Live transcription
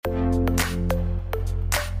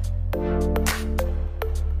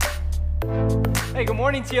Hey, good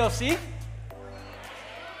morning, TLC.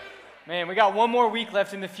 Man, we got one more week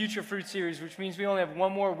left in the Future Fruit series, which means we only have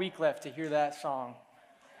one more week left to hear that song.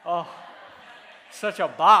 Oh, such a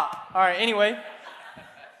bop. All right, anyway.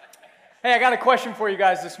 Hey, I got a question for you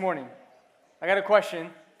guys this morning. I got a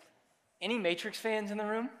question. Any Matrix fans in the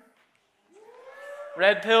room?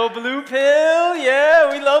 Red pill, blue pill.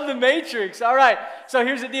 Yeah, we love the Matrix. All right, so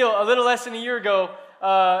here's the deal. A little less than a year ago,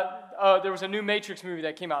 there was a new Matrix movie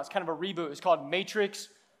that came out. It's kind of a reboot. It's called Matrix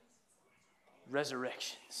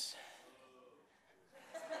Resurrections.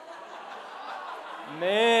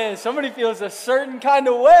 Man, somebody feels a certain kind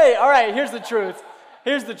of way. All right, here's the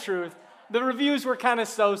truth. The reviews were kind of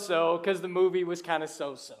so-so because the movie was kind of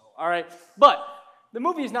so-so. All right, but the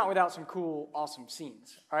movie is not without some cool, awesome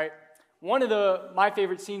scenes. All right, one of my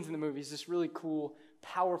favorite scenes in the movie is this really cool,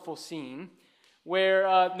 powerful scene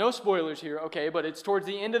where, no spoilers here, okay, but it's towards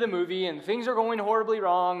the end of the movie and things are going horribly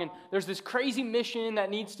wrong and there's this crazy mission that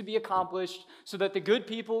needs to be accomplished so that the good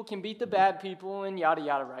people can beat the bad people and yada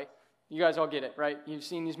yada, right? You guys all get it, right? You've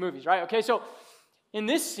seen these movies, right? Okay, so in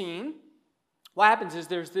this scene, what happens is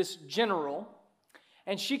there's this general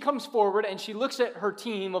and she comes forward and she looks at her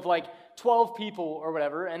team of like 12 people or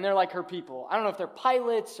whatever, and they're like her people. I don't know if they're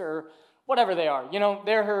pilots or whatever they are. You know,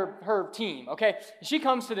 they're her team, okay? And she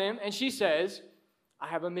comes to them and she says, I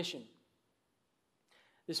have a mission.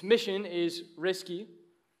 This mission is risky.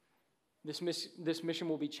 This mission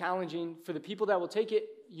will be challenging. For the people that will take it,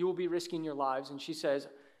 you will be risking your lives. And she says,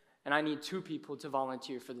 and I need 2 people to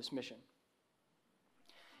volunteer for this mission.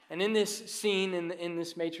 And in this scene, in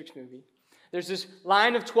this Matrix movie, there's this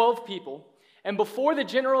line of 12 people. And before the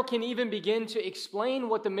general can even begin to explain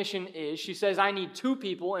what the mission is, she says, I need 2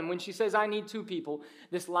 people. And when she says, I need 2 people,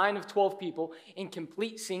 this line of 12 people in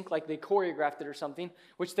complete sync, like they choreographed it or something,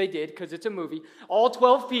 which they did because it's a movie, all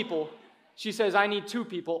 12 people, she says, I need 2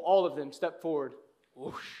 people. All of them step forward.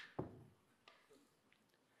 Whoosh.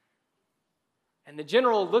 And the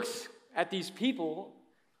general looks at these people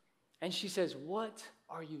and she says, what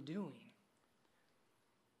are you doing?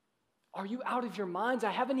 Are you out of your minds?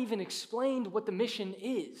 I haven't even explained what the mission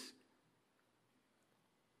is.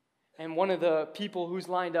 And one of the people who's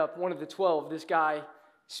lined up, one of the 12, this guy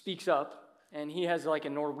speaks up, and he has like a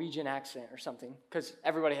Norwegian accent or something, because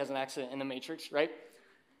everybody has an accent in the Matrix, right?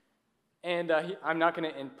 And I'm not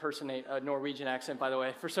going to impersonate a Norwegian accent, by the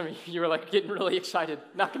way. For some of you were like getting really excited.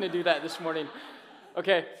 Not going to do that this morning.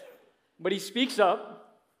 Okay, but he speaks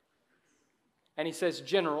up, and he says,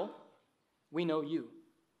 General, we know you.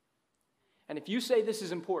 And if you say this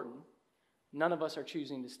is important, none of us are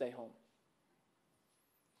choosing to stay home.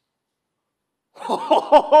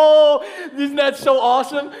 Oh, isn't that so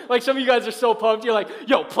awesome? Like some of you guys are so pumped. You're like,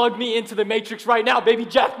 yo, plug me into the Matrix right now, baby.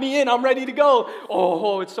 Jack me in. I'm ready to go.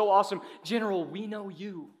 Oh, it's so awesome. General, we know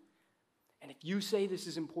you. And if you say this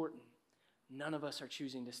is important, none of us are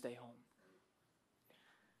choosing to stay home.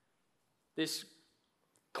 This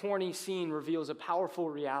corny scene reveals a powerful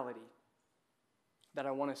reality that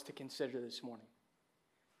I want us to consider this morning.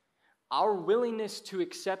 Our willingness to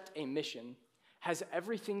accept a mission has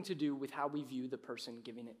everything to do with how we view the person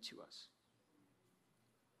giving it to us.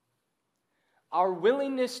 Our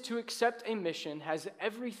willingness to accept a mission has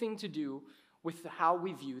everything to do with how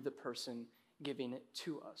we view the person giving it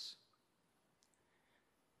to us.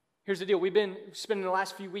 Here's the deal. We've been spending the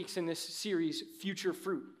last few weeks in this series, Future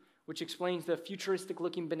Fruit, which explains the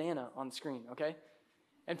futuristic-looking banana on the screen, okay?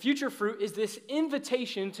 And future fruit is this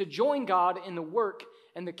invitation to join God in the work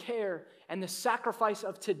and the care and the sacrifice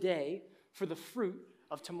of today for the fruit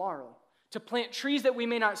of tomorrow. To plant trees that we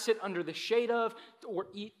may not sit under the shade of or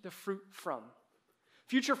eat the fruit from.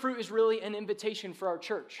 Future fruit is really an invitation for our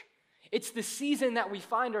church. It's the season that we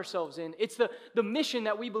find ourselves in. It's the mission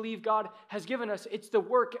that we believe God has given us. It's the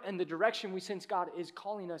work and the direction we sense God is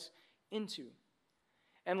calling us into.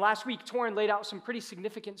 And last week, Torrin laid out some pretty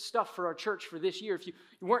significant stuff for our church for this year. If you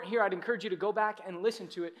weren't here, I'd encourage you to go back and listen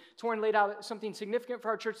to it. Torrin laid out something significant for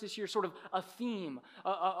our church this year, sort of a theme,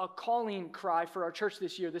 a calling cry for our church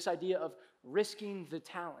this year, this idea of risking the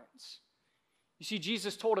talents. You see,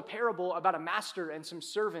 Jesus told a parable about a master and some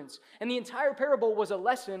servants, and the entire parable was a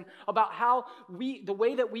lesson about how the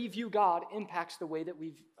way that we view God impacts the way that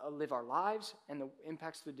we live our lives and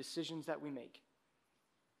impacts the decisions that we make.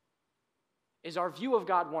 Is our view of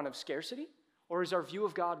God one of scarcity, or is our view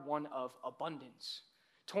of God one of abundance?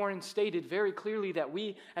 Torrin stated very clearly that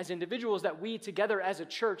we, as individuals, that we together as a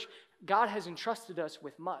church, God has entrusted us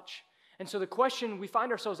with much. And so the question we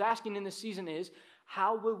find ourselves asking in this season is,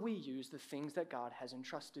 how will we use the things that God has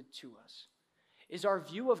entrusted to us? Is our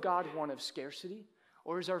view of God one of scarcity,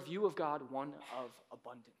 or is our view of God one of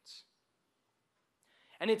abundance?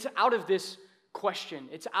 And it's out of this question.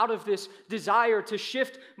 It's out of this desire to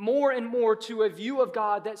shift more and more to a view of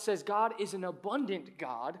God that says God is an abundant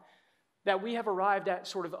God, that we have arrived at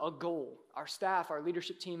sort of a goal. Our staff, our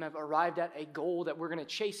leadership team have arrived at a goal that we're going to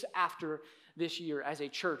chase after this year as a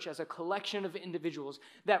church, as a collection of individuals,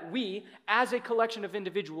 that we, as a collection of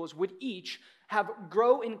individuals, would each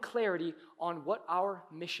grow in clarity on what our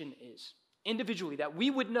mission is. Individually, that we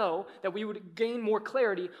would know, that we would gain more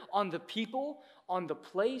clarity on the people, on the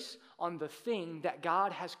place, on the thing that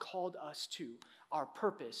God has called us to, our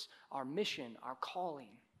purpose, our mission, our calling.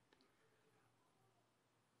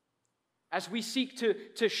 As we seek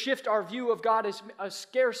to shift our view of God as a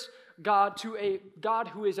scarce God to a God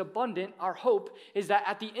who is abundant, our hope is that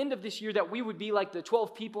at the end of this year that we would be like the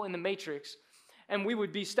 12 people in the Matrix, and we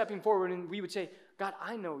would be stepping forward and we would say, God,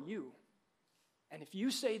 I know you. And if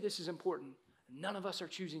you say this is important, none of us are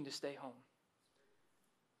choosing to stay home.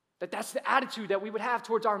 That's the attitude that we would have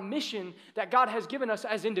towards our mission that God has given us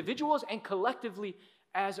as individuals and collectively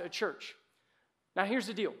as a church. Now here's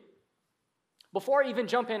the deal. Before I even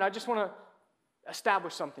jump in, I just want to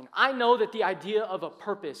establish something. I know that the idea of a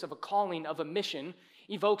purpose, of a calling, of a mission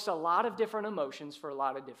evokes a lot of different emotions for a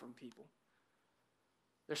lot of different people.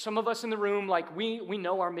 There's some of us in the room, like we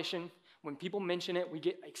know our mission. When people mention it, we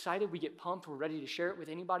get excited, we get pumped, we're ready to share it with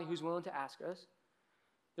anybody who's willing to ask us.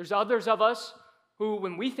 There's others of us who,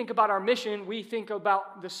 when we think about our mission, we think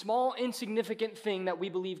about the small, insignificant thing that we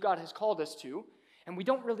believe God has called us to, and we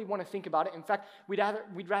don't really want to think about it. In fact,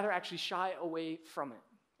 we'd rather actually shy away from it.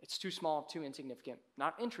 It's too small, too insignificant,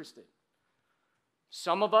 not interested.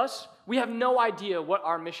 Some of us, we have no idea what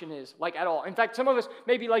our mission is, like at all. In fact, some of us,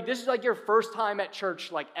 maybe like this is like your first time at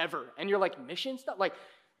church, like ever, and you're like, mission stuff? Like,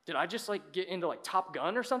 did I just like get into like Top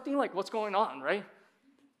Gun or something? Like, what's going on, right?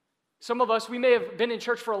 Some of us, we may have been in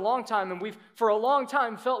church for a long time, and we've for a long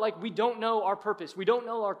time felt like we don't know our purpose. We don't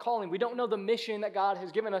know our calling. We don't know the mission that God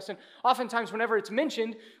has given us. And oftentimes, whenever it's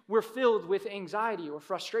mentioned, we're filled with anxiety or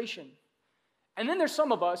frustration. And then there's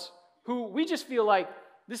some of us who we just feel like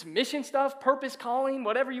this mission stuff, purpose, calling,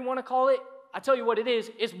 whatever you want to call it, I tell you what it is,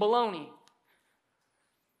 it's baloney.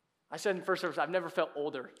 I said in first service, I've never felt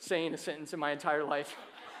older saying a sentence in my entire life.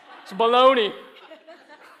 It's baloney.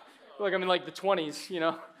 I feel like I'm in like the 20s, you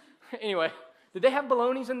know. Anyway, did they have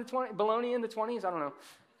baloney in the 20s? I don't know.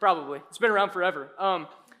 Probably. It's been around forever.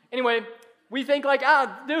 Anyway, we think like,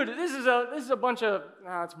 dude, this is a bunch of,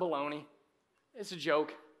 it's baloney. It's a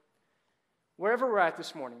joke. Wherever we're at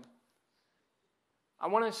this morning, I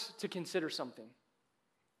want us to consider something.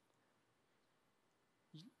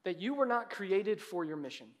 That you were not created for your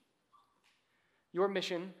mission. Your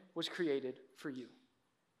mission was created for you.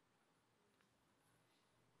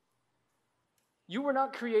 You were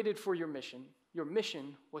not created for your mission. Your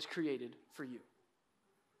mission was created for you.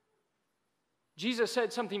 Jesus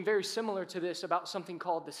said something very similar to this about something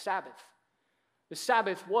called the Sabbath. The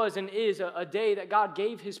Sabbath was and is a day that God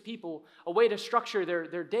gave his people, a way to structure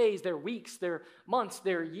their days, their weeks, their months,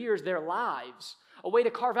 their years, their lives, a way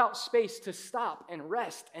to carve out space to stop and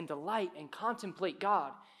rest and delight and contemplate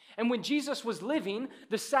God. And when Jesus was living,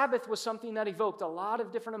 the Sabbath was something that evoked a lot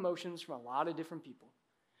of different emotions from a lot of different people.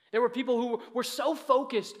 There were people who were so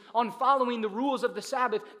focused on following the rules of the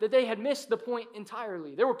Sabbath that they had missed the point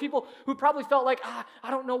entirely. There were people who probably felt like,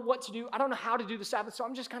 I don't know what to do. I don't know how to do the Sabbath, so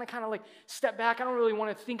I'm just kind of like step back. I don't really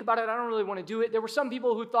want to think about it. I don't really want to do it. There were some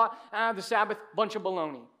people who thought, the Sabbath, bunch of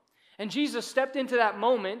baloney. And Jesus stepped into that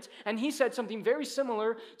moment, and he said something very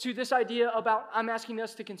similar to this idea about, I'm asking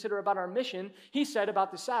us to consider about our mission. He said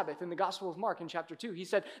about the Sabbath in the Gospel of Mark in chapter 2. He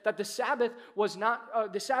said that the Sabbath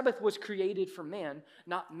was created for man,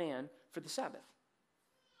 not man for the Sabbath.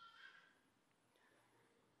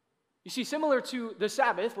 You see, similar to the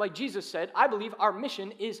Sabbath, like Jesus said, I believe our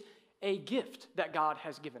mission is a gift that God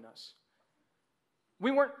has given us. We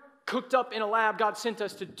weren't cooked up in a lab. God sent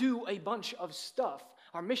us to do a bunch of stuff.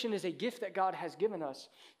 Our mission is a gift that God has given us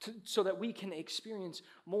so that we can experience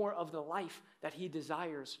more of the life that he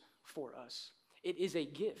desires for us. It is a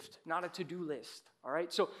gift, not a to-do list, all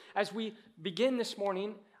right? So as we begin this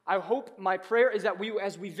morning, I hope my prayer is that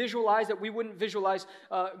as we visualize, that we wouldn't visualize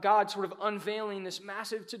God sort of unveiling this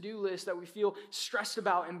massive to-do list that we feel stressed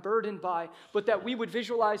about and burdened by, but that we would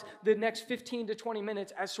visualize the next 15 to 20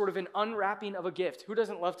 minutes as sort of an unwrapping of a gift. Who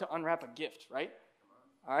doesn't love to unwrap a gift, right?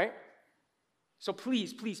 All right? So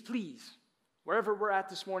please, please, please, wherever we're at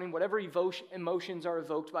this morning, whatever emotions are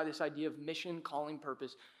evoked by this idea of mission, calling,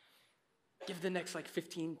 purpose, give the next like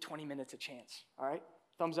 15, 20 minutes a chance, all right?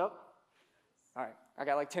 Thumbs up? All right, I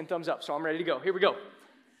got like 10 thumbs up, so I'm ready to go. Here we go.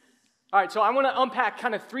 All right, so I want to unpack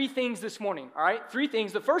kind of three things this morning, all right? Three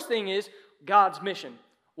things. The first thing is God's mission.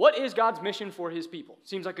 What is God's mission for his people?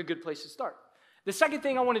 Seems like a good place to start. The second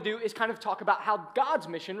thing I want to do is kind of talk about how God's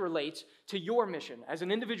mission relates to your mission as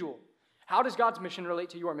an individual. How does God's mission relate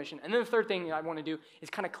to your mission? And then the third thing I want to do is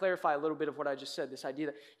kind of clarify a little bit of what I just said, this idea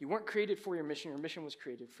that you weren't created for your mission was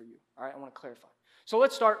created for you. All right, I want to clarify. So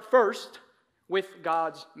let's start first with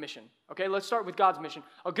God's mission. Okay, let's start with God's mission.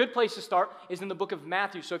 A good place to start is in the book of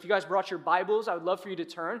Matthew. So if you guys brought your Bibles, I would love for you to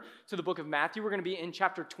turn to the book of Matthew. We're going to be in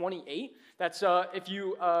chapter 28. That's if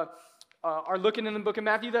you are looking in the book of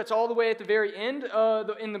Matthew, that's all the way at the very end.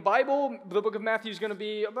 In the Bible, the book of Matthew is going to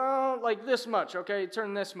be about like this much, okay?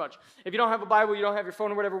 Turn this much. If you don't have a Bible, you don't have your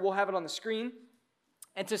phone or whatever, we'll have it on the screen.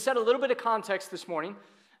 And to set a little bit of context this morning,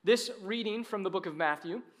 this reading from the book of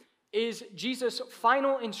Matthew is Jesus'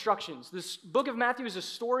 final instructions. This book of Matthew is a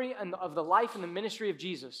story of the life and the ministry of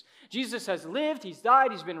Jesus. Jesus has lived, he's died,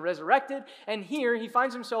 he's been resurrected, and here he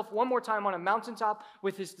finds himself one more time on a mountaintop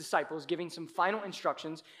with his disciples, giving some final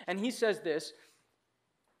instructions, and he says this,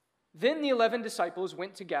 "Then the 11 disciples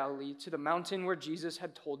went to Galilee, to the mountain where Jesus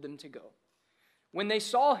had told them to go. When they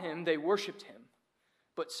saw him, they worshipped him,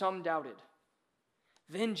 but some doubted.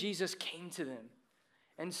 Then Jesus came to them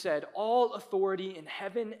and said, 'All authority in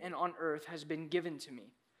heaven and on earth has been given to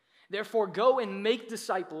me. Therefore go and make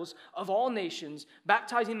disciples of all nations,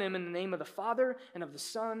 baptizing them in the name of the Father and of the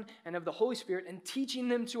Son and of the Holy Spirit, and teaching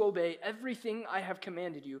them to obey everything I have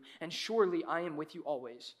commanded you. And surely I am with you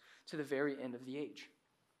always, to the very end of the age.'"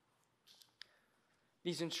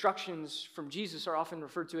 These instructions from Jesus are often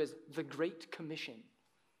referred to as the Great Commission.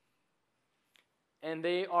 And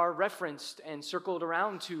they are referenced and circled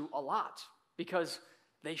around to a lot because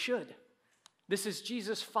they should. This is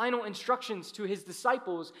Jesus' final instructions to his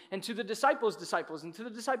disciples and to the disciples' disciples and to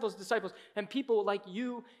the disciples' disciples and people like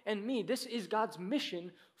you and me. This is God's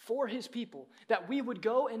mission for his people, that we would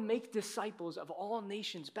go and make disciples of all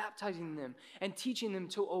nations, baptizing them and teaching them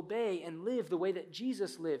to obey and live the way that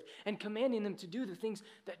Jesus lived and commanding them to do the things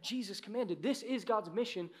that Jesus commanded. This is God's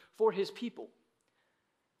mission for his people.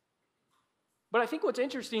 But I think what's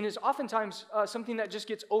interesting is oftentimes something that just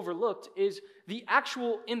gets overlooked is the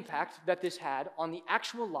actual impact that this had on the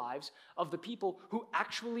actual lives of the people who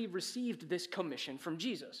actually received this commission from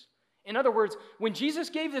Jesus. In other words, when Jesus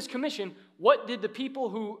gave this commission, what did the people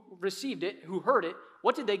who received it, who heard it,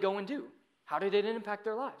 what did they go and do? How did it impact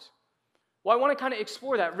their lives? Well, I want to kind of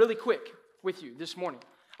explore that really quick with you this morning.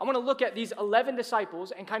 I want to look at these 11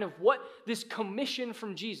 disciples and kind of what this commission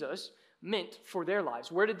from Jesus meant for their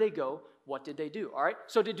lives. Where did they go? What did they do? All right.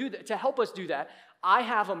 So to do that, to help us do that, I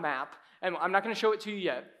have a map, and I'm not going to show it to you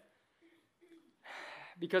yet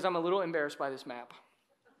because I'm a little embarrassed by this map.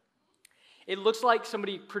 It looks like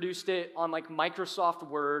somebody produced it on like Microsoft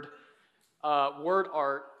Word, Word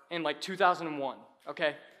Art in like 2001.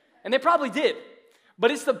 Okay, and they probably did,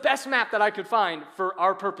 but it's the best map that I could find for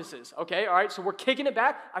our purposes. Okay, all right. So we're kicking it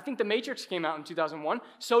back. I think The Matrix came out in 2001.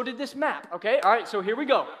 So did this map. Okay, all right. So here we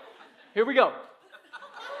go. Here we go.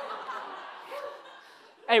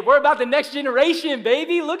 Hey, we're about the next generation,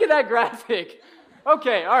 baby. Look at that graphic.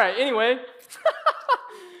 Okay, all right, anyway.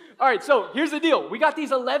 All right, so here's the deal. We got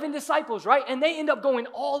these 11 disciples, right? And they end up going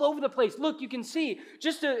all over the place. Look, you can see,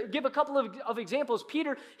 just to give a couple of examples,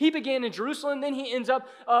 Peter, he began in Jerusalem, then he ends up,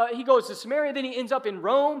 he goes to Samaria, then he ends up in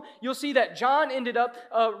Rome. You'll see that John ended up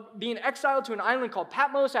being exiled to an island called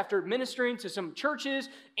Patmos after ministering to some churches.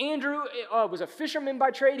 Andrew was a fisherman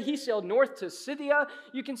by trade. He sailed north to Scythia.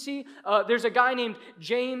 You can see there's a guy named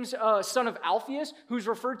James, son of Alphaeus, who's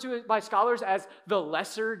referred to by scholars as the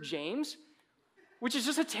Lesser James, which is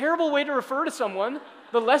just a terrible way to refer to someone,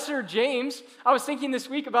 the Lesser James. I was thinking this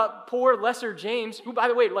week about poor Lesser James, who, by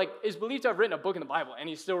the way, like is believed to have written a book in the Bible, and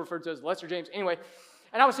he's still referred to as Lesser James. Anyway,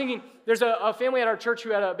 and I was thinking, there's a family at our church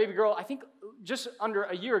who had a baby girl, I think just under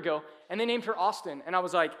a year ago, and they named her Austin. And I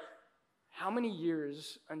was like, how many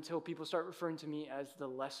years until people start referring to me as the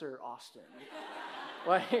Lesser Austin?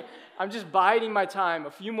 Like, I'm just biding my time,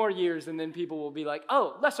 a few more years, and then people will be like,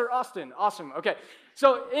 oh, Lesser Austin, awesome, okay.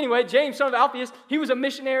 So anyway, James, son of Alphaeus, he was a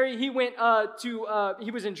missionary. He went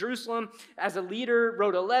he was in Jerusalem as a leader,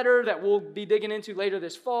 wrote a letter that we'll be digging into later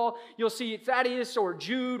this fall. You'll see Thaddeus or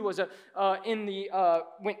Jude was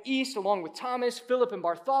went east along with Thomas, Philip, and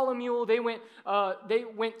Bartholomew. They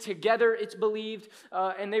went together, it's believed,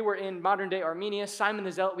 and they were in modern-day Armenia. Simon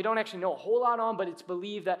the Zealot, we don't actually know a whole lot on, but it's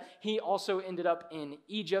believed that he also ended up in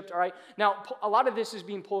Egypt, all right? Now, a lot of this is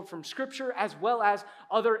being pulled from Scripture as well as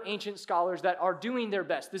other ancient scholars that are doing their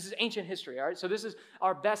best. This is ancient history, all right? So this is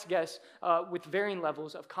our best guess with varying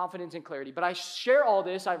levels of confidence and clarity. But I share all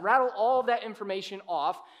this, I rattle all of that information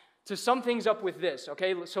off to sum things up with this,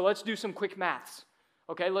 okay? So let's do some quick maths,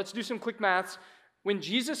 okay? Let's do some quick maths. When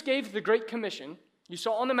Jesus gave the Great Commission, you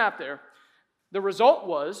saw on the map there, the result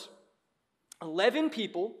was 11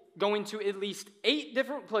 people going to at least 8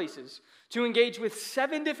 different places to engage with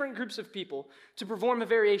 7 different groups of people to perform a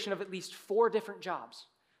variation of at least 4 different jobs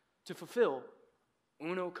to fulfill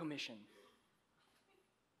Uno Commission,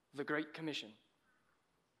 the Great Commission.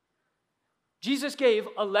 Jesus gave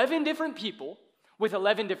 11 different people with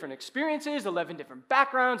 11 different experiences, 11 different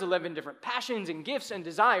backgrounds, 11 different passions and gifts and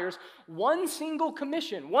desires, one single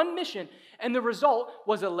commission, one mission, and the result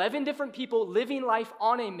was 11 different people living life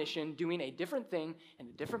on a mission, doing a different thing in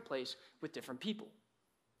a different place with different people.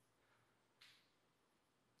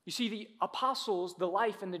 You see, the apostles, the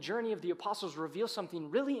life and the journey of the apostles reveal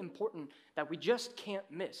something really important that we just can't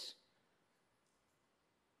miss.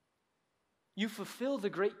 You fulfill the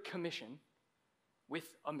Great Commission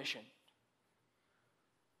with a mission.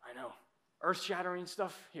 I know. Earth-shattering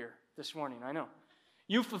stuff here this morning, I know.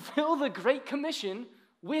 You fulfill the Great Commission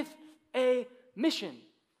with a mission.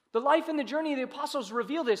 The life and the journey of the apostles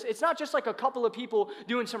reveal this. It's not just like a couple of people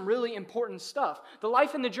doing some really important stuff. The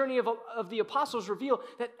life and the journey of the apostles reveal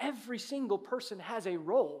that every single person has a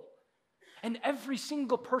role. And every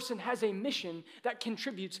single person has a mission that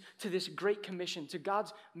contributes to this Great Commission, to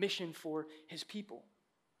God's mission for his people.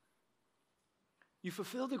 You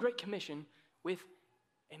fulfill the Great Commission with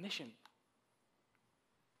a mission.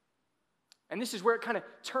 And this is where it kind of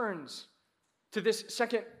turns to this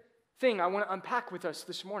second thing I want to unpack with us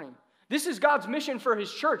this morning. This is God's mission for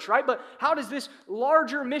his church, right? But how does this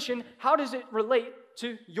larger mission, how does it relate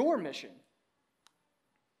to your mission?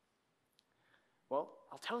 Well,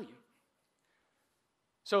 I'll tell you.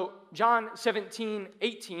 So John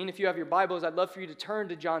 17:18, if you have your Bibles, I'd love for you to turn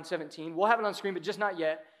to John 17. We'll have it on screen, but just not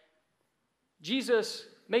yet. Jesus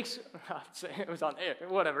makes, it was on air,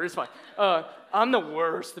 whatever, it's fine. I'm the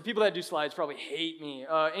worst. The people that do slides probably hate me.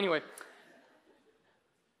 Anyway,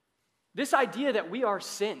 this idea that we are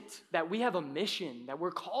sent, that we have a mission, that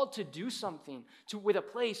we're called to do something, with a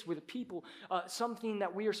place, with people, something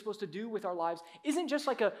that we are supposed to do with our lives, isn't just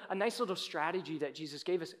like a nice little strategy that Jesus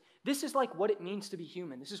gave us. This is like what it means to be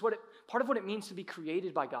human. This is part of what it means to be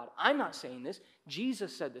created by God. I'm not saying this.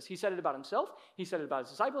 Jesus said this. He said it about himself. He said it about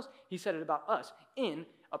his disciples. He said it about us in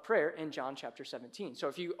a prayer in John chapter 17. So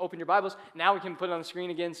if you open your Bibles, now we can put it on the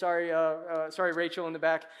screen again. Sorry, Rachel in the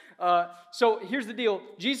back. So here's the deal.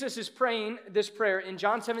 Jesus is praying this prayer in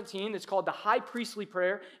John 17. It's called the high priestly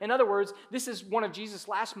prayer. In other words, this is one of Jesus'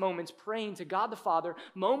 last moments praying to God the Father,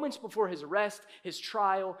 moments before his arrest, his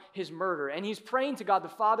trial, his murder. And he's praying to God the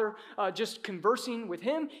Father, just conversing with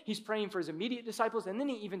him. He's praying for his immediate disciples. And then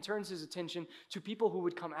he even turns his attention to people who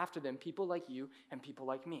would come after them, people like you and people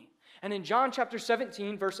like me. And in John chapter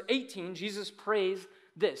 17, verse 18, Jesus prays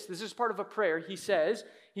this. This is part of a prayer. He says,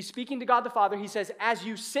 he's speaking to God the Father. He says, as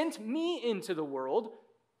you sent me into the world,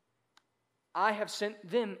 I have sent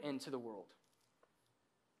them into the world.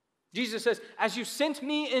 Jesus says, as you sent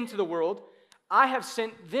me into the world, I have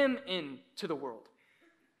sent them into the world.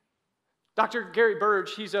 Dr. Gary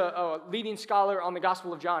Burge, he's a leading scholar on the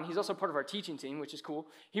Gospel of John. He's also part of our teaching team, which is cool.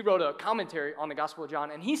 He wrote a commentary on the Gospel of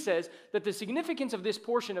John, and he says that the significance of this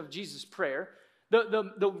portion of Jesus' prayer,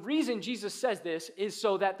 the reason Jesus says this is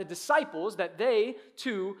so that the disciples, that they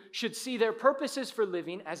too should see their purposes for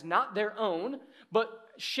living as not their own, but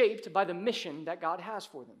shaped by the mission that God has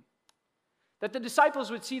for them. That the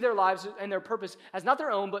disciples would see their lives and their purpose as not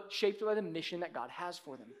their own, but shaped by the mission that God has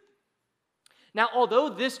for them. Now, although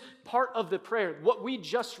this part of the prayer, what we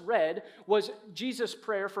just read, was Jesus'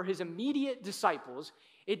 prayer for his immediate disciples,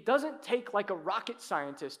 it doesn't take like a rocket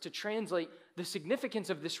scientist to translate the significance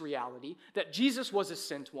of this reality, that Jesus was a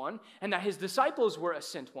sent one, and that his disciples were a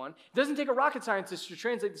sent one. It doesn't take a rocket scientist to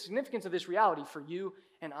translate the significance of this reality for you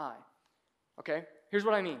and I. Okay? Here's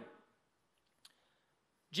what I mean.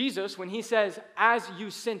 Jesus, when he says, as you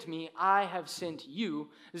sent me, I have sent you,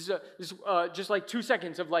 this is just like 2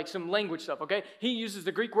 seconds of like some language stuff, okay? He uses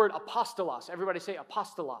the Greek word apostolos. Everybody say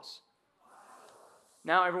apostolos.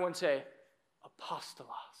 Now everyone say apostolos.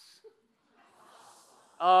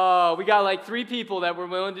 Oh, we got like 3 people that were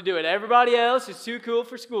willing to do it. Everybody else is too cool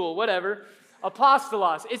for school, whatever.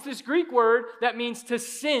 Apostolos. It's this Greek word that means to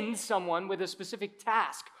send someone with a specific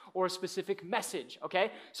task or a specific message,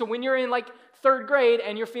 okay? So when you're in like 3rd grade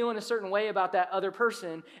and you're feeling a certain way about that other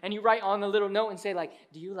person and you write on the little note and say like,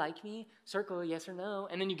 do you like me? Circle yes or no.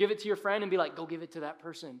 And then you give it to your friend and be like, go give it to that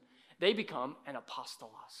person. They become an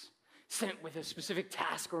apostolos, sent with a specific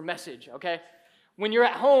task or message, okay? When you're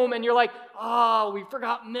at home and you're like, oh, we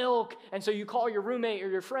forgot milk. And so you call your roommate or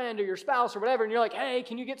your friend or your spouse or whatever, and you're like, hey,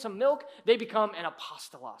 can you get some milk? They become an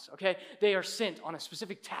apostolos, okay? They are sent on a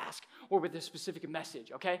specific task or with a specific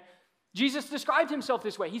message, okay? Jesus described himself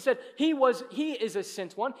this way. He said he is a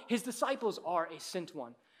sent one. His disciples are a sent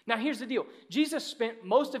one. Now, here's the deal. Jesus spent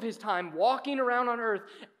most of his time walking around on earth,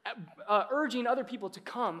 urging other people to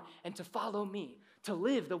come and to follow me, to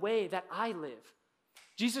live the way that I live.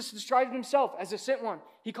 Jesus described himself as a sent one.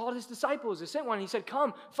 He called his disciples a sent one. He said,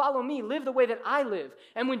 come, follow me, live the way that I live.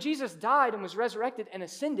 And when Jesus died and was resurrected and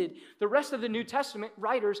ascended, the rest of the New Testament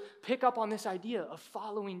writers pick up on this idea of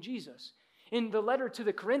following Jesus. In the letter to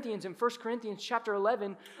the Corinthians, in 1 Corinthians chapter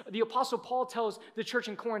 11, the Apostle Paul tells the church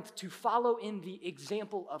in Corinth to follow in the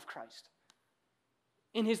example of Christ.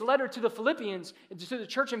 In his letter to the Philippians, to the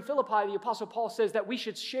church in Philippi, the Apostle Paul says that we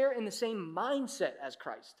should share in the same mindset as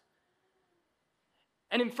Christ.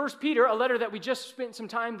 And in 1 Peter, a letter that we just spent some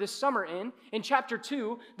time this summer in chapter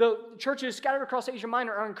 2, the churches scattered across Asia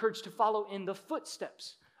Minor are encouraged to follow in the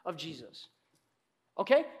footsteps of Jesus.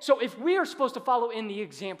 Okay? So if we are supposed to follow in the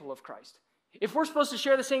example of Christ, if we're supposed to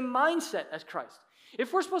share the same mindset as Christ,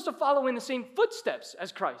 if we're supposed to follow in the same footsteps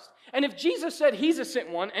as Christ, and if Jesus said he's a sent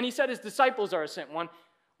one, and he said his disciples are a sent one,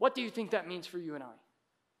 what do you think that means for you and I?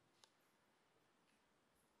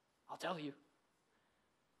 I'll tell you.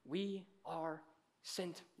 We are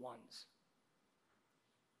sent ones.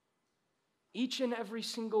 Each and every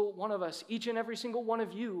single one of us, each and every single one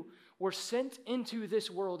of you were sent into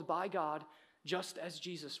this world by God just as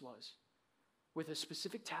Jesus was, with a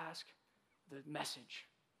specific task, the message.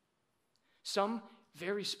 Some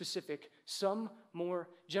very specific, some more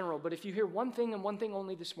general. But if you hear one thing and one thing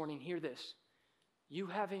only this morning, hear this. You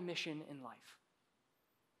have a mission in life.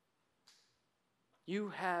 You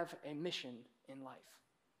have a mission in life.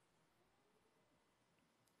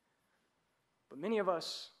 But many of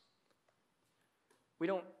us, we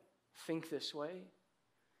don't think this way.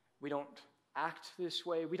 We don't act this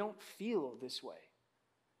way. We don't feel this way.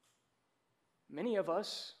 Many of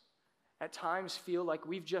us at times feel like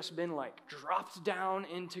we've just been dropped down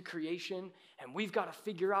into creation and we've got to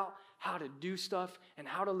figure out how to do stuff and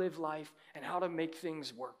how to live life and how to make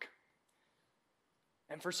things work.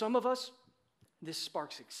 And for some of us, this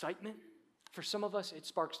sparks excitement. For some of us, it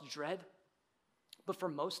sparks dread. But for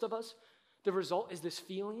most of us, the result is this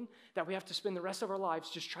feeling that we have to spend the rest of our lives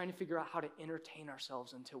just trying to figure out how to entertain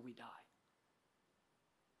ourselves until we die.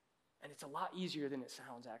 And it's a lot easier than it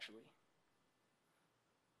sounds, actually.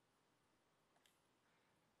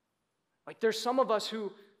 There's some of us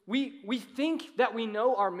who we think that we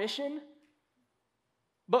know our mission,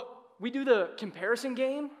 but we do the comparison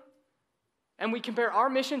game, and we compare our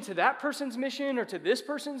mission to that person's mission or to this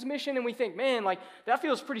person's mission, and we think, man, that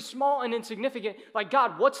feels pretty small and insignificant.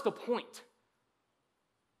 God, what's the point?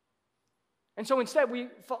 And so instead, we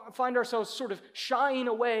find ourselves sort of shying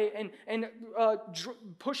away and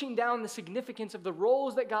pushing down the significance of the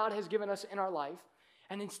roles that God has given us in our life,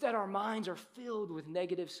 and instead our minds are filled with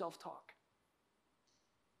negative self-talk.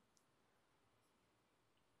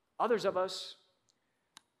 Others of us,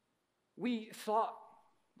 we thought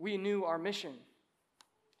we knew our mission.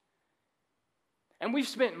 And we've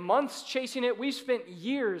spent months chasing it. We've spent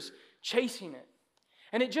years chasing it.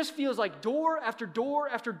 And it just feels like door after door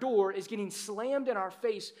after door is getting slammed in our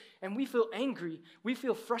face, and we feel angry. We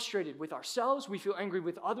feel frustrated with ourselves. We feel angry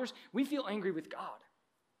with others. We feel angry with God.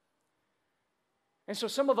 And so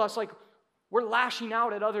some of us, we're lashing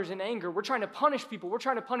out at others in anger. We're trying to punish people. We're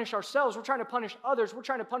trying to punish ourselves. We're trying to punish others. We're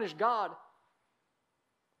trying to punish God.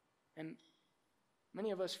 And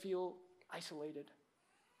many of us feel isolated.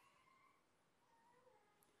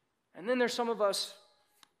 And then there's some of us,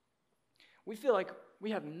 we feel like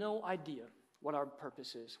we have no idea what our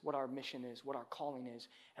purpose is, what our mission is, what our calling is,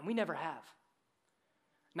 and we never have.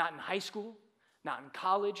 Not in high school, not in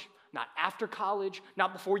college, not after college,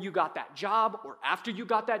 not before you got that job or after you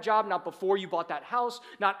got that job, not before you bought that house,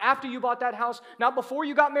 not after you bought that house, not before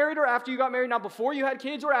you got married or after you got married, not before you had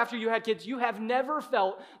kids or after you had kids. You have never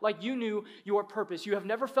felt like you knew your purpose. You have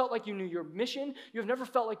never felt like you knew your mission. You have never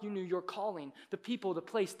felt like you knew your calling, the people, the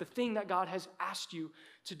place, the thing that God has asked you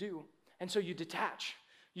to do. And so you detach,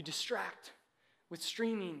 you distract with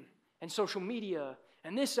streaming and social media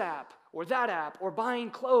and this app or that app or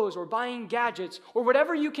buying clothes or buying gadgets or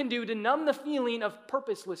whatever you can do to numb the feeling of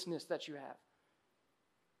purposelessness that you have.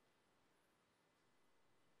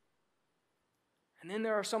 And then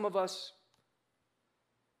there are some of us,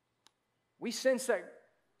 we sense that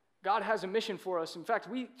God has a mission for us. In fact,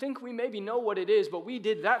 we think we maybe know what it is, but we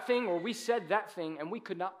did that thing or we said that thing, and we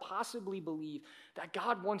could not possibly believe that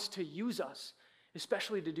God wants to use us,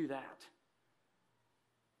 especially to do that.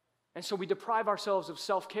 And so we deprive ourselves of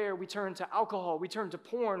self-care. We turn to alcohol. We turn to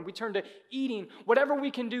porn. We turn to eating, whatever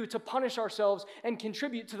we can do to punish ourselves and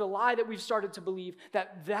contribute to the lie that we've started to believe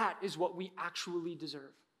that that is what we actually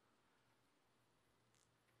deserve.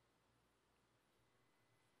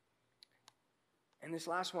 And And this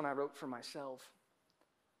last one I wrote for myself.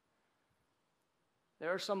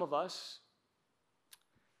 There are some of us,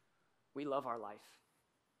 we love our life.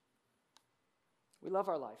 We love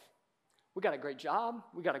our life. We got a great job.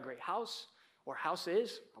 We got a great house, or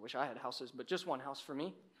houses. I wish I had houses, but just one house for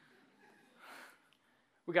me.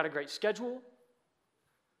 We got a great schedule.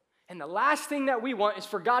 And the last thing that we want is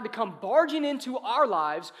for God to come barging into our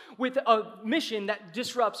lives with a mission that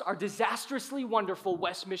disrupts our disastrously wonderful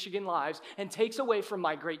West Michigan lives and takes away from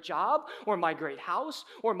my great job or my great house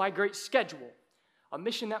or my great schedule. A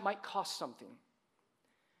mission that might cost something.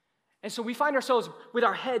 And so we find ourselves with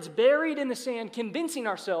our heads buried in the sand, convincing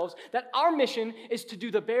ourselves that our mission is to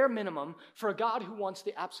do the bare minimum for a God who wants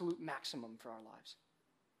the absolute maximum for our lives.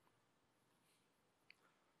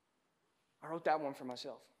 I wrote that one for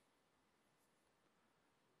myself.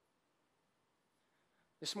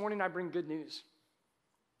 This morning I bring good news.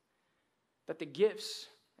 That the gifts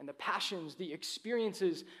and the passions, the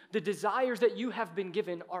experiences, the desires that you have been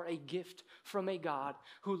given are a gift from a God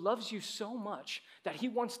who loves you so much that he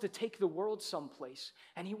wants to take the world someplace,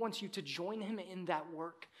 and he wants you to join him in that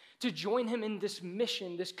work, to join him in this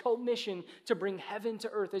mission, this co-mission to bring heaven to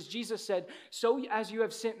earth. As Jesus said, so as you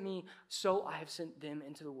have sent me, so I have sent them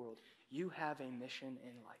into the world. You have a mission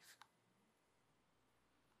in life.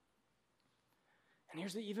 And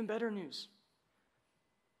here's the even better news.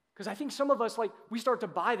 Because I think some of us, we start to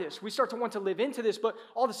buy this. We start to want to live into this, but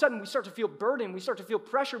all of a sudden we start to feel burden. We start to feel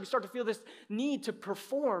pressure. We start to feel this need to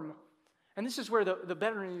perform. And this is where the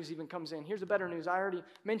better news even comes in. Here's the better news. I already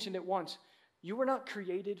mentioned it once. You were not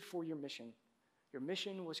created for your mission. Your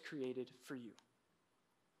mission was created for you.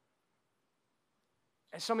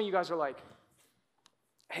 And some of you guys are like,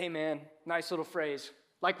 hey man, nice little phrase.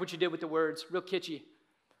 Like what you did with the words, real kitschy.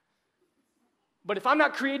 But if I'm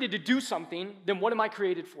not created to do something, then what am I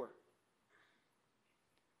created for?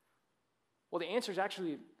 Well, the answer is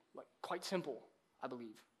actually quite simple, I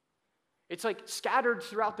believe. It's scattered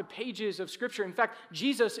throughout the pages of Scripture. In fact,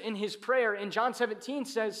 Jesus in his prayer in John 17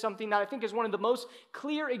 says something that I think is one of the most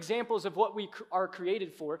clear examples of what we are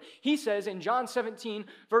created for. He says in John 17,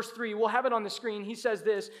 verse 3, we'll have it on the screen. He says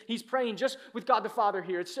this. He's praying just with God the Father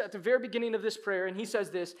here. It's at the very beginning of this prayer, and he says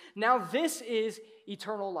this, "Now this is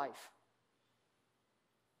eternal life,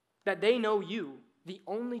 that they know you, the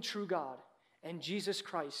only true God, and Jesus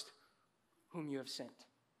Christ, whom you have sent."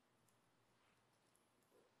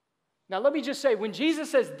 Now, let me just say, when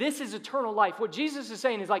Jesus says this is eternal life, what Jesus is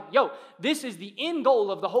saying is this is the end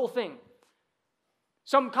goal of the whole thing.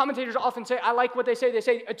 Some commentators often say, I like what they say. They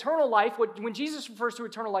say eternal life, when Jesus refers to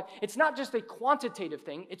eternal life, it's not just a quantitative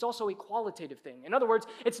thing, it's also a qualitative thing. In other words,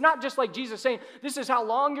 it's not just like Jesus saying, this is how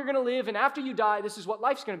long you're going to live, and after you die, this is what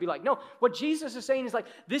life's going to be like. No, what Jesus is saying is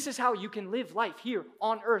this is how you can live life here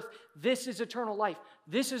on earth. This is eternal life.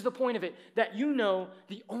 This is the point of it, that you know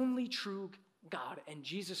the only true God and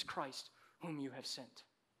Jesus Christ, whom you have sent.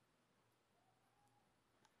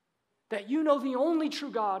 That you know the only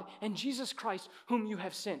true God and Jesus Christ, whom you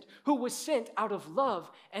have sent, who was sent out of love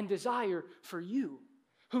and desire for you,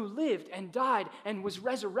 who lived and died and was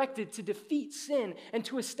resurrected to defeat sin and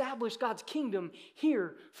to establish God's kingdom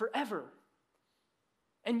here forever.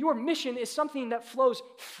 And your mission is something that flows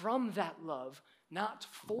from that love, not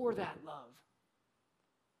for that love.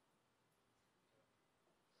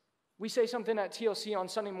 We say something at TLC on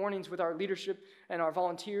Sunday mornings with our leadership and our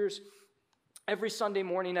volunteers. Every Sunday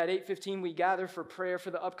morning at 8:15, we gather for prayer for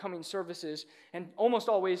the upcoming services. And almost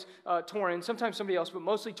always, Torin, sometimes somebody else, but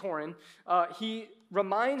mostly Torin, he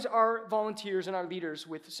reminds our volunteers and our leaders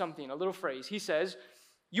with something, a little phrase. He says,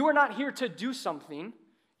 you are not here to do something.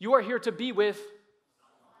 You are here to be with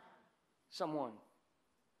someone.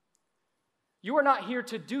 You are not here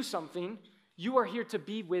to do something. You are here to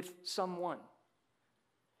be with someone.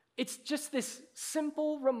 It's just this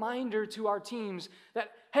simple reminder to our teams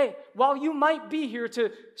that, hey, while you might be here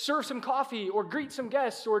to serve some coffee or greet some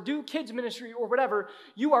guests or do kids ministry or whatever,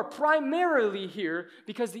 you are primarily here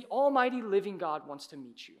because the almighty living God wants to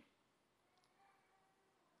meet you.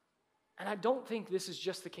 And I don't think this is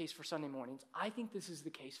just the case for Sunday mornings. I think this is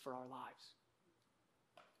the case for our lives.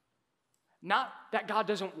 Not that God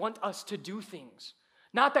doesn't want us to do things.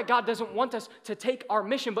 Not that God doesn't want us to take our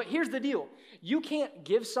mission, but here's the deal. You can't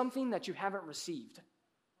give something that you haven't received.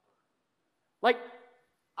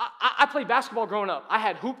 I played basketball growing up. I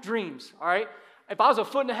had hoop dreams, all right? If I was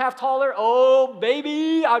 1.5 feet taller, oh,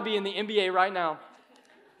 baby, I'd be in the NBA right now.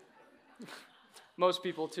 Most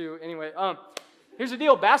people, too. Anyway, here's the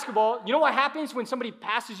deal. Basketball, you know what happens when somebody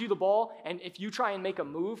passes you the ball, and if you try and make a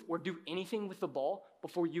move or do anything with the ball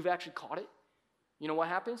before you've actually caught it, you know what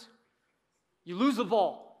happens? You lose the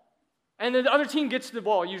ball. And then the other team gets the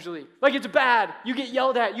ball usually. Like it's bad. You get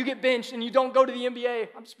yelled at, you get benched, and you don't go to the NBA.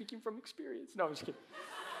 I'm speaking from experience. No, I'm just kidding.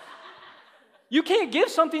 You can't give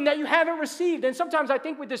something that you haven't received. And sometimes I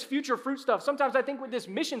think with this future fruit stuff, sometimes I think with this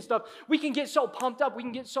mission stuff, we can get so pumped up. We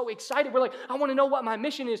can get so excited. We're like, I want to know what my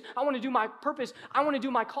mission is. I want to do my purpose. I want to do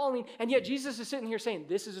my calling. And yet Jesus is sitting here saying,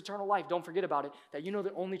 this is eternal life. Don't forget about it. That you know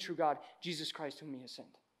the only true God, Jesus Christ, whom he has sent.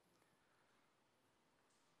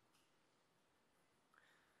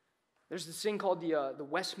 There's this thing called the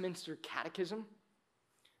Westminster Catechism,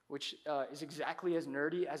 which is exactly as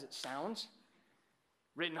nerdy as it sounds.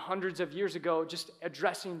 Written hundreds of years ago, just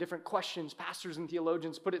addressing different questions. Pastors and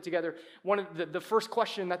theologians put it together. One of the first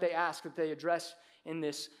question that they ask, that they address in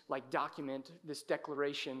this document, this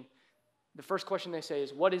declaration, the first question they say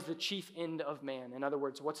is, what is the chief end of man? In other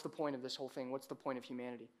words, what's the point of this whole thing? What's the point of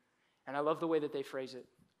humanity? And I love the way that they phrase it.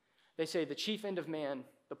 They say the chief end of man,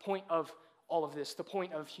 the point of all of this, the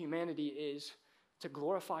point of humanity is to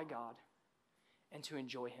glorify God and to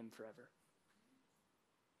enjoy him forever.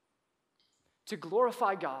 To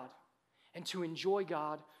glorify God and to enjoy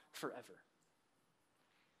God forever.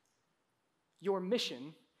 Your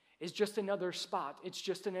mission is just another spot. It's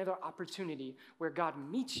just another opportunity where God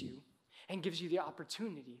meets you and gives you the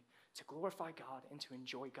opportunity to glorify God and to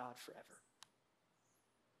enjoy God forever.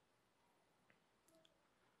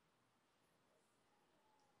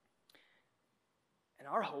 And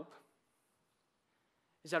our hope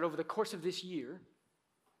is that over the course of this year,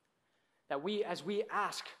 that as we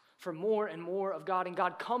ask for more and more of God, and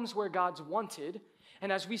God comes where God's wanted,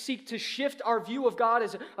 and as we seek to shift our view of God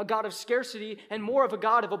as a God of scarcity and more of a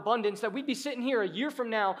God of abundance, that we'd be sitting here a year from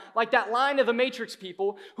now like that line of the Matrix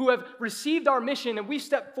people who have received our mission, and we've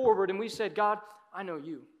stepped forward and we've said, God, I know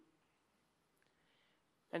you.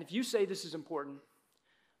 And if you say this is important,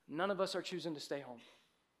 none of us are choosing to stay home.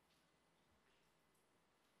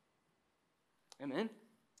 Amen?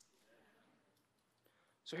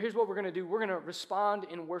 So here's what we're going to do. We're going to respond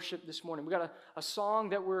in worship this morning. We got a song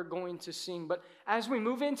that we're going to sing. But as we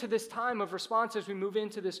move into this time of response, as we move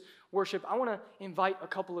into this worship, I want to invite a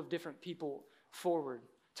couple of different people forward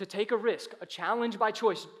to take a risk, a challenge by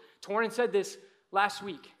choice. Torrin said this last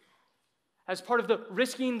week. As part of the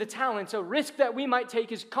risking the talents, a risk that we might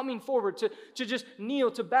take is coming forward to just kneel,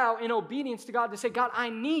 to bow in obedience to God, to say, God, I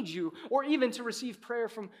need you, or even to receive prayer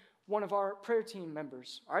from one of our prayer team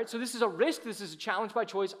members. All right, so this is a risk. This is a challenge by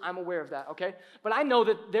choice. I'm aware of that, okay? But I know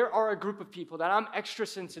that there are a group of people that I'm extra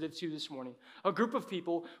sensitive to this morning. A group of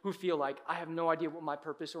people who feel like I have no idea what my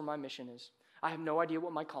purpose or my mission is. I have no idea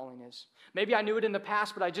what my calling is. Maybe I knew it in the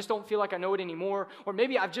past, but I just don't feel like I know it anymore. Or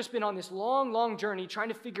maybe I've just been on this long, long journey trying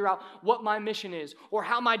to figure out what my mission is or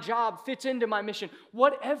how my job fits into my mission.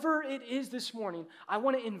 Whatever it is this morning, I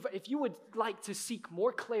want to invite, if you would like to seek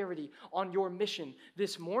more clarity on your mission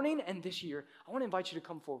this morning and this year, I want to invite you to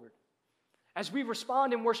come forward. As we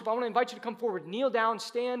respond in worship, I want to invite you to come forward, kneel down,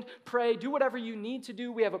 stand, pray, do whatever you need to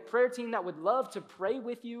do. We have a prayer team that would love to pray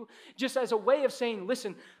with you, just as a way of saying,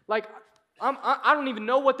 listen, I don't even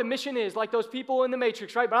know what the mission is, like those people in the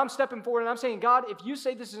Matrix, right? But I'm stepping forward and I'm saying, God, if you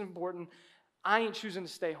say this is important, I ain't choosing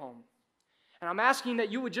to stay home. And I'm asking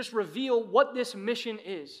that you would just reveal what this mission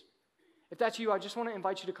is. If that's you, I just want to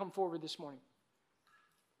invite you to come forward this morning.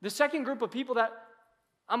 The second group of people that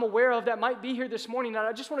I'm aware of that might be here this morning, that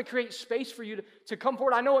I just want to create space for you to come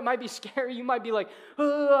forward. I know it might be scary. You might be like,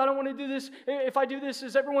 oh, I don't want to do this. If I do this,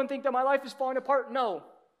 does everyone think that my life is falling apart? No.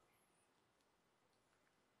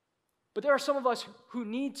 But there are some of us who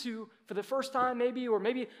need to, for the first time maybe, or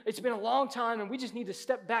maybe it's been a long time, and we just need to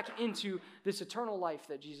step back into this eternal life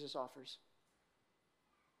that Jesus offers.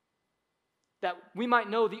 That we might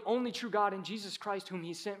know the only true God in Jesus Christ, whom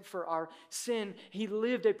he sent for our sin. He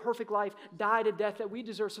lived a perfect life, died a death that we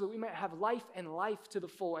deserve so that we might have life and life to the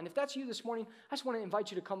full. And if that's you this morning, I just want to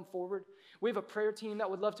invite you to come forward. We have a prayer team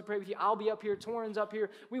that would love to pray with you. I'll be up here. Torrin's up here.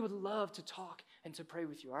 We would love to talk and to pray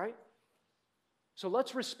with you, all right? So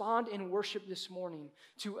let's respond in worship this morning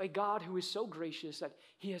to a God who is so gracious that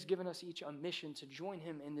he has given us each a mission to join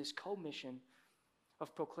him in this co-mission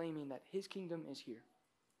of proclaiming that his kingdom is here.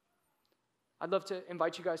 I'd love to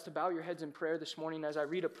invite you guys to bow your heads in prayer this morning as I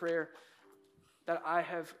read a prayer that I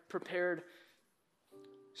have prepared,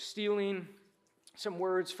 stealing some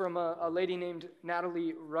words from a lady named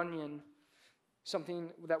Natalie Runyon, something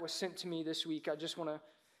that was sent to me this week. I just want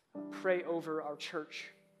to pray over our church.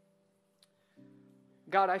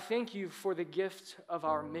 God, I thank you for the gift of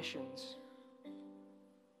our missions,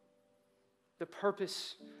 the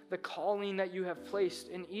purpose, the calling that you have placed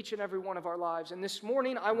in each and every one of our lives. And this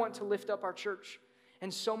morning, I want to lift up our church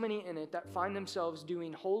and so many in it that find themselves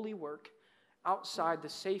doing holy work outside the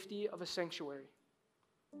safety of a sanctuary.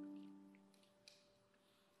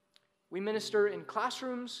 We minister in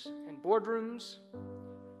classrooms and boardrooms.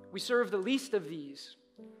 We serve the least of these.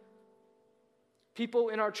 People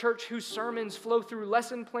in our church whose sermons flow through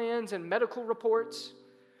lesson plans and medical reports,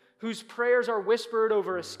 whose prayers are whispered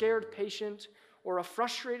over a scared patient or a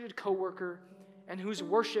frustrated coworker, and whose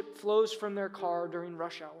worship flows from their car during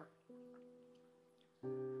rush hour.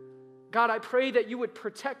 God, I pray that you would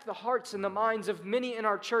protect the hearts and the minds of many in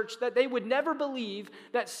our church, that they would never believe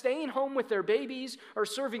that staying home with their babies or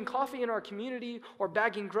serving coffee in our community or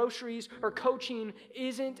bagging groceries or coaching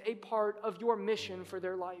isn't a part of your mission for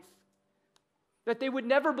their life. That they would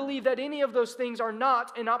never believe that any of those things are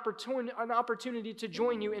not an opportunity to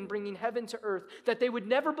join you in bringing heaven to earth. That they would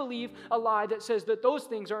never believe a lie that says that those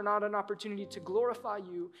things are not an opportunity to glorify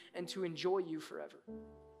you and to enjoy you forever.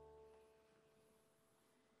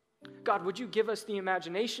 God, would you give us the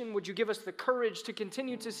imagination? Would you give us the courage to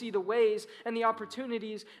continue to see the ways and the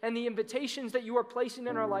opportunities and the invitations that you are placing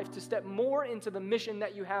in our life to step more into the mission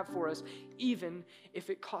that you have for us, even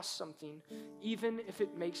if it costs something, even if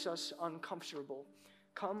it makes us uncomfortable.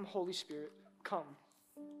 Come, Holy Spirit, come.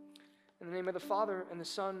 In the name of the Father, and the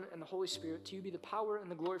Son, and the Holy Spirit, to you be the power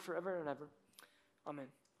and the glory forever and ever. Amen.